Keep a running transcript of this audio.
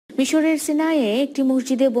মিশরের সিনাইয়ে একটি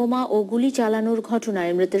মসজিদে বোমা ও গুলি চালানোর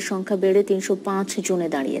ঘটনায় মৃতের সংখ্যা বেড়ে ৩০৫ জনে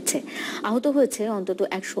দাঁড়িয়েছে। আহত হয়েছে অন্তত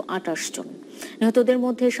 ১২৮ জন। নিহতদের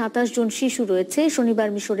মধ্যে ২৭ জন শিশু রয়েছে। শনিবার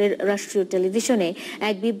মিশরের রাষ্ট্রীয় টেলিভিশনে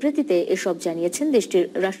এক বিবৃতিতে এসব জানিয়েছেন দেশটির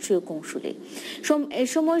রাষ্ট্রীয় কৌঁসুলি। এ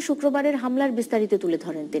সময় শুক্রবারের হামলার বিস্তারিত তুলে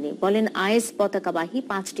ধরেন তিনি। বলেন, আইএস পতাকাবাহী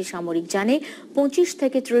 ৫টি সামরিক যানে ২৫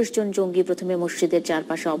 থেকে ৩০ জন জঙ্গি প্রথমে মসজিদের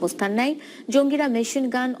চারপাশে অবস্থান নেয়। জঙ্গিরা মেশিন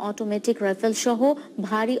গান, অটোমেটিক রাইফেল সহ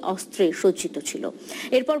ভারী অস্ত্রে সজ্জিত ছিল।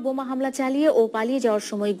 এরপর বোমা হামলা চালিয়ে ও পালিয়ে যাওয়ার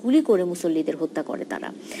সময় গুলি করে মুসল্লিদের হত্যা করে তারা।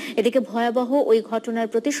 এদিকে ভয়াবহ ওই ঘটনার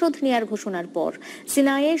প্রতিশোধ নেয়ার ঘোষণার পর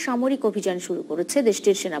সিনাইয়ে সামরিক অভিযান শুরু করেছে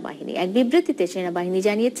দেশটির সেনাবাহিনী। এক বিবৃতিতে সেনাবাহিনী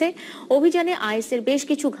জানিয়েছে, অভিযানে আইএসের বেশ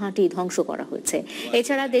কিছু ঘাঁটি ধ্বংস করা হয়েছে।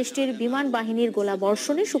 এছাড়া দেশটির বিমান বাহিনীর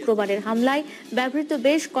গোলাবর্ষণে শুক্রবারের হামলায় ব্যবহৃত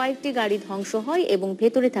বেশ কয়েকটি গাড়ি ধ্বংস হয় এবং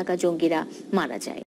ভেতরে থাকা জঙ্গিরা মারা যায়।